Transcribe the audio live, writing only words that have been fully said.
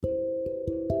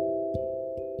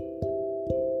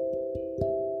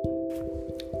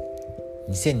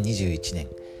2021年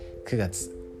9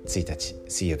月1日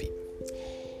水曜日、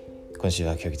今週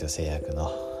は教義と聖約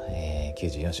の、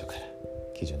94章から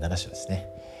97章ですね、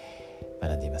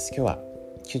学んでいます。今日は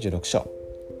96章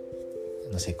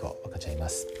の聖句を分かち合いま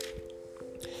す。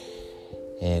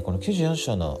この96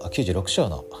章の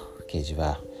啓示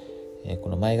は、こ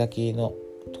の前書きの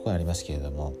ところにありますけれ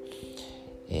ども、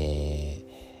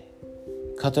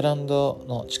カートランド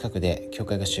の近くで教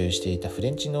会が所有していたフレ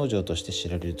ンチ農場として知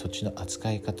られる土地の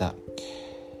扱い方、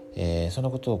その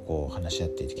ことを話し合っ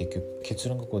ていて、結局結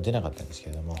論が出なかったんです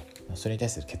けれども、それに対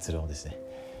する結論をですね、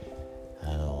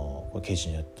啓示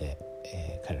によって、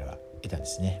彼らは得たんで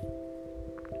すね。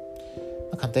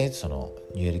簡単に言うと、その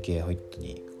ニューエル系ホイット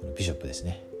にこのビショップです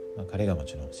ね、彼がも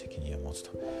ちろん責任を持つと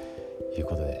いう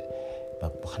ことで、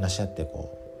話し合って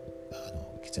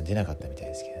結論出なかったみたい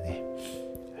ですけどね。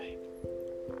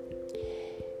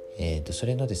そ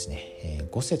れのですね、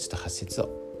5節と8節を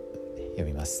読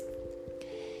みます。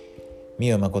見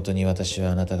よ、誠に私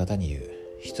はあなた方に言う。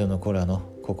人の子らの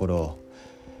心を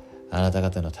あなた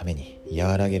方のために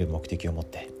和らげる目的を持っ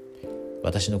て、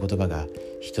私の言葉が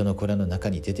人の子らの中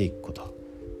に出ていくこと、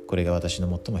これが私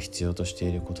の最も必要として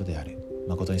いることである。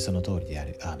誠にその通りであ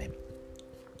る。アーメン。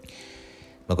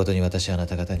誠に私はあな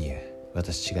た方に言う。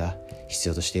私が必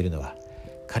要としているのは、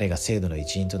彼が聖徒の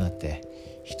一員となって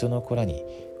人の子らに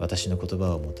私の言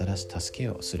葉をもたらす助け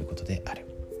をすることである。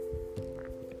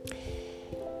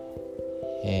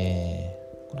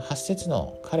この8節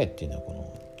の彼っていうのは、こ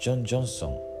のジョン・ジョンソ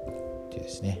ンっていうで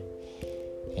すね、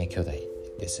兄弟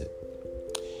です。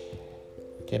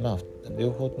で、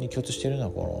両方に共通しているの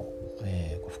は、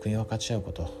福音を分かち合う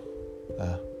こと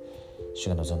が主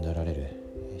が望んでおられる、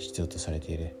必要とされ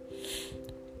ている、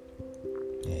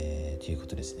というこ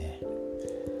とですね。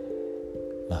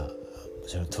も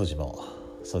ちろん当時も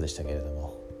そうでしたけれど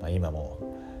も、今も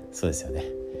そうですよね。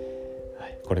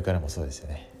これからもそうですよ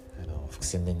ね。複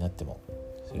千年になっても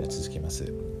それは続きます。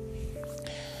自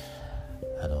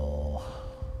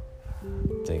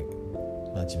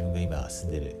分が今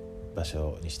住んでる場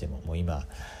所にしても、もう今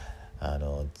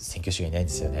宣教師がいないん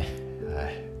ですよね。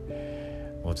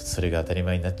もうちょっとそれが当たり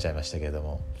前になっちゃいましたけれど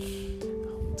も、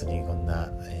本当にこん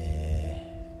な、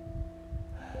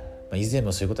以前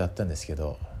もそういうことあったんですけ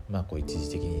ど、一時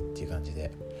的にっていう感じ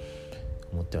で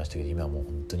思ってましたけど、今はもう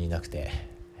本当にいなくて、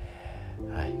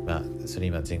それ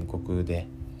今全国で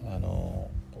起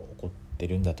こって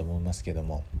るんだと思いますけど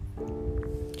も、ちょ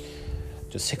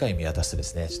っと世界見渡すとで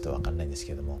すね、ちょっと分かんないんです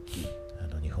けども、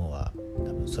日本は多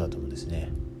分そうだと思うんですね。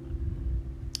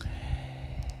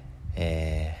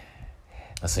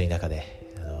そういう中で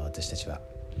私たちは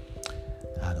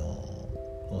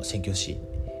宣教師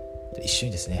と一緒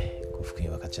にですね、福音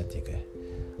を分かち合っていく。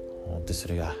本当にそ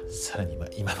れがさらに、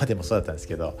今までもそうだったんです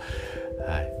けど、も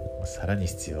うさらに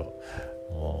必要、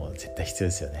もう絶対必要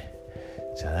ですよね。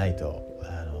じゃないと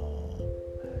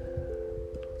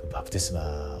バプテス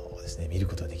マをですね見る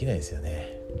ことはできないですよ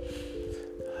ね。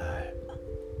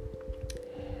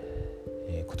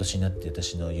今年になって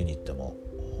私のユニットも、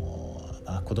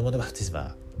子供のバプテスマ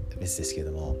は別ですけ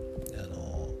ども、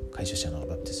改宗者の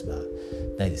バプテスマ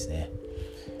ないですね。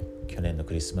去年の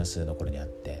クリスマスの頃にあっ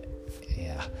て、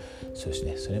そうです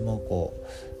ね、それも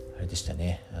あれでした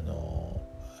ね、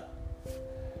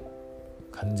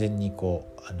完全に求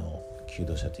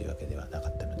道者というわけではなか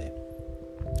ったので、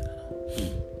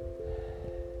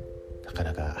なか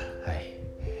なか、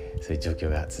そういう状況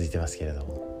が続いてますけれど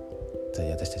も、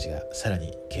私たちがさら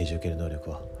に啓示を受ける能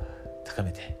力を高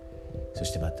めて、そ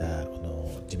してまた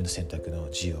自分の選択の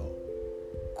自由を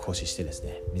行使してです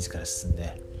ね、自ら進ん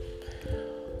で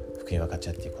福音を分かち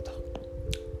合っていくこと、本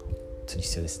当に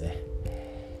必要ですね。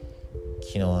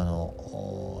昨日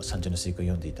山頂の水句を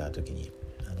読んでいた時に、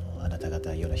あなた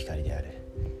方世の光である。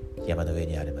山の上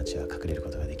にある町は隠れるこ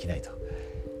とができないと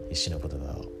いう主の言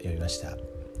葉を読みました。本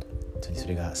当にそ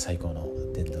れが最高の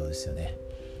伝道ですよね。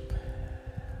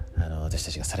私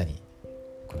たちがさらに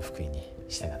この福音に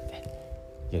従って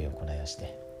良い行いをし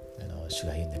て、主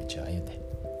が歩んだ道を歩んで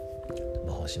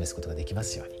模範を示すことができま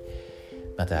すように。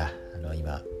また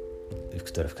今ビ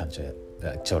クトルフ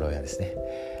長老やですね、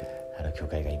教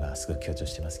会が今すごく強調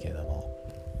してますけれども、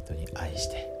本当に愛し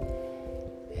て、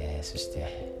そし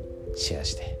てシェア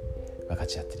して分か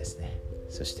ち合ってですね、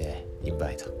そしてイン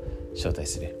バイト招待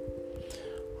する、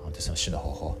本当にその主の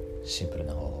方法、シンプル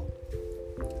な方法、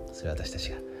それは私た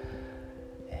ちが、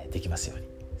できますように、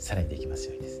さらにできます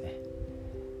ようにですね、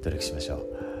努力しましょう。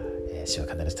主は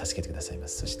必ず助けてくださいま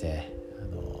す。そして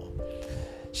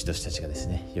指導者たちがです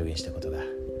ね予言したことが起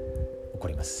こ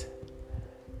ります。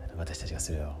私たちが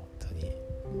それを本当に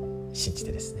信じ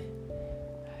てですね、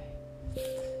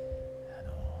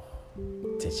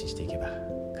前進していけば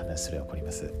必ずそれは起こり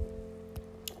ます。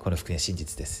この福音は真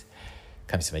実です。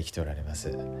神様生きておられま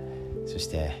す。そし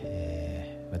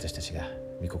て、私たちが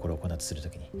御心を行うとすると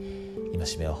きに、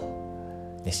戒め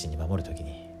を熱心に守るとき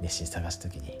に、熱心に探すと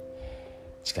きに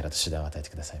力と手段を与えて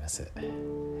くださいます。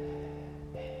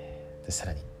でさ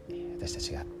らに私た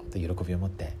ちが本当に喜びを持っ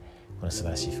てこの素晴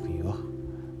らしい福音を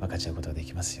分かち合うことがで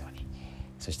きますように、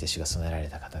そして主が備えられ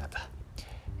た方々、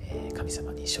神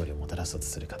様に勝利をもたらそうと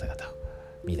する方々を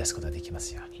見出すことができま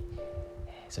すように、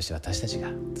そして私たちが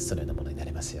そのようなものにな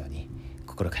れますように、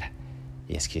心から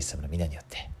イエス・キリスト様の皆によっ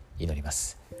て祈りま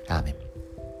す。アーメン。